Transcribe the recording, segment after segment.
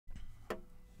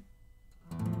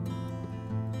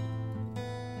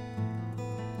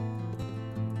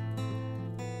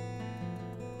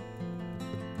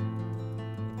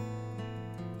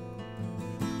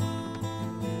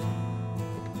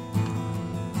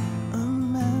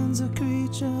man's a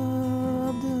creature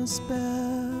of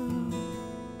despair.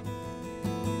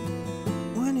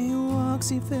 When he walks,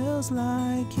 he feels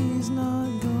like he's not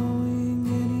going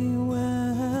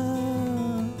anywhere.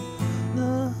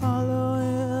 The hollow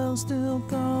hills still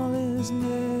call his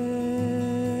name.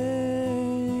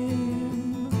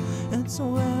 It's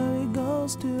where he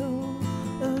goes to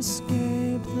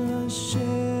escape the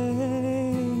shame.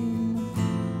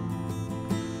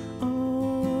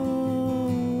 Oh,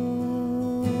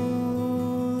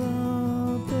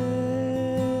 the pain.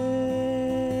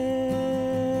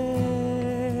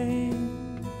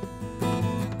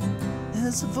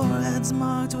 His forehead's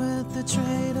marked with the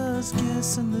traitor's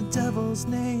kiss, and the devil's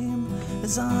name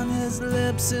is on his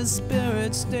lips. His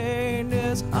spirit stained,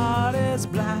 his heart is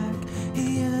black.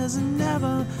 He is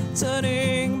never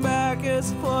turning back.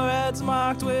 His forehead's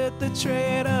marked with the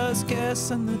traitor's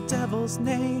kiss, and the devil's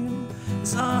name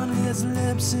is on his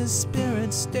lips. His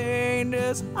spirit stained,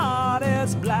 his heart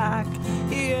is black.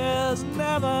 He is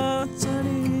never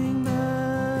turning back.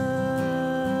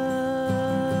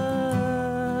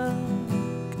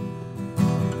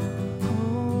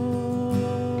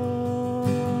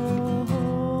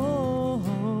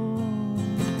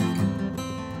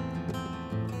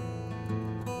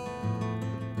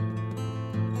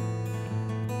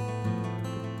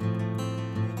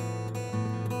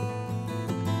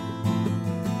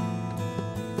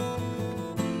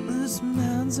 This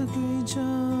man's a creature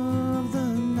of the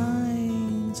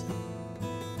night.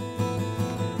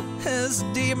 His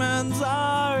demons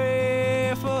are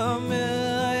a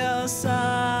familiar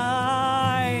sight.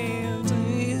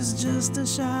 He's just a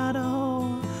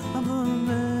shadow of a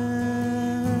man.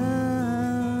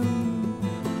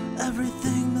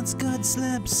 Everything that's good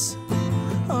slips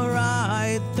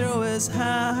right through his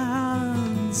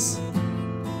hands.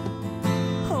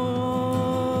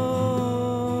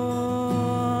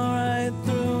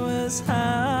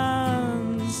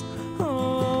 Hands. Oh,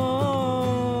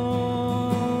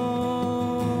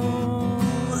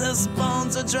 his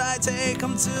bones are dry, take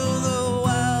him to the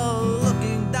well.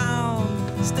 Looking down,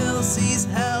 still sees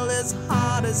hell. His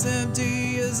heart is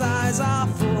empty, his eyes are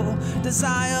full.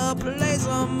 Desire plays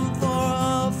him for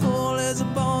a fool. His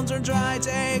bones are dry,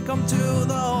 take him to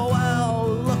the well.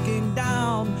 Looking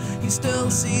down, he still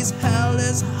sees hell.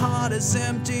 His heart is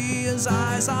empty, his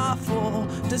eyes are full.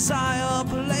 Desire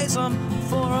plays him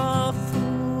for a fool.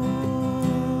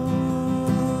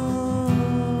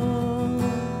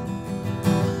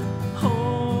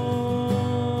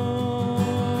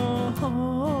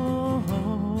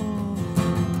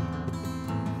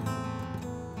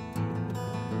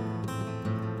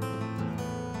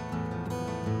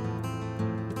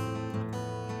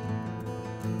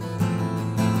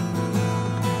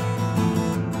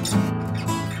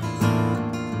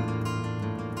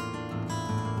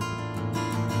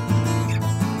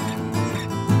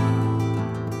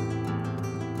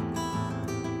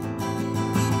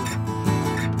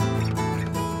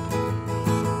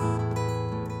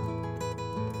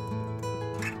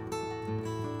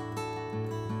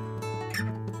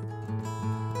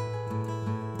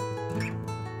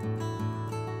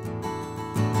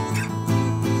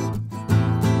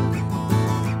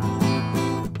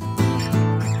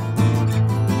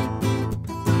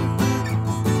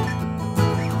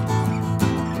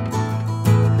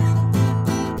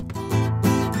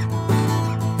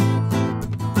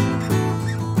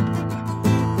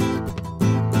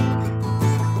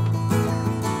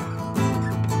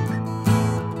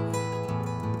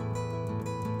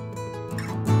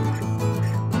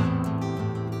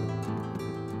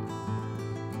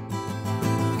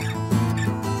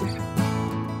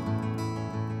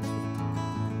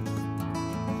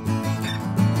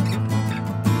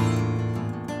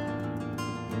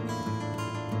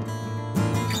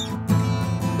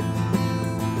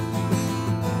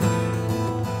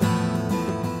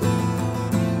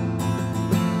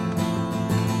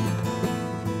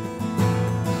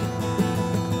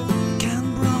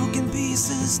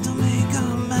 To make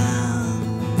a man,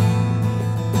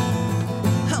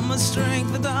 how much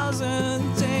strength it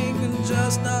doesn't take, and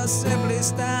just to simply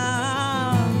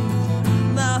stand.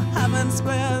 The heavens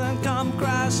split and come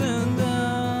crashing down.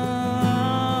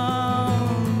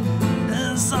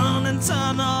 This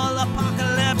uninternal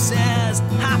apocalypse is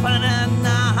happening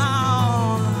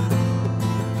now.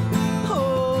 Oh,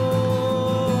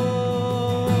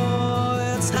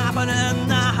 it's happening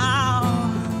now.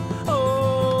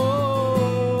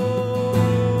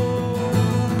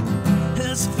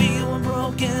 His feet were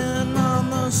broken on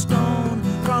the stone,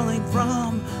 crawling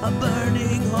from a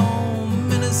burning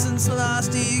home. Innocence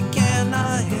lost, he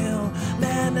cannot heal.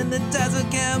 Man in the desert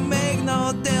can't make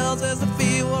no deals, as the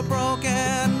feet were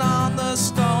broken on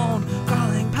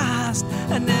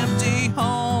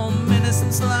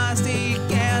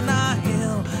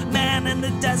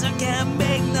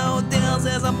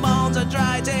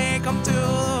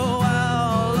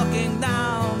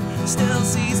still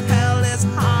sees hell, his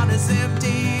heart is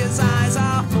empty, his eyes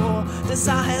are full.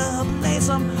 Desire plays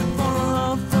him for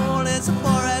a fool. His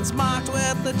forehead's marked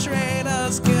with the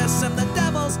traitor's kiss, and the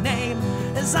devil's name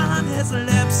is on his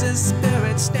lips. His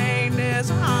spirit stained, his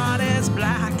heart is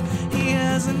black. He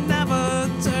is never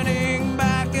turning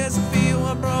back. His feet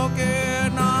were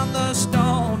broken on the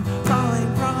stone,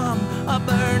 crawling from a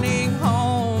burning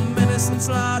home. Innocence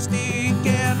lost, he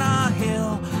cannot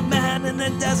heal. Man in the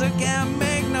desert can't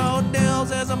make no deals.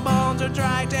 His bones are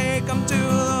dry, take him to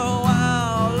the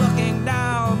well. Looking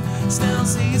down, still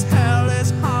sees hell,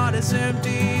 his heart is empty,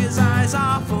 his eyes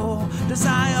are full.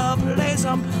 Desire plays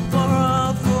him for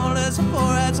a fool. His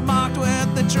forehead's marked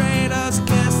with the traitor's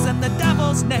kiss, and the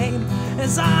devil's name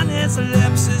is on his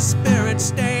lips. His spirit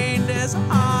stained, his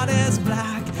heart is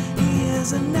black. He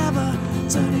is never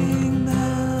turning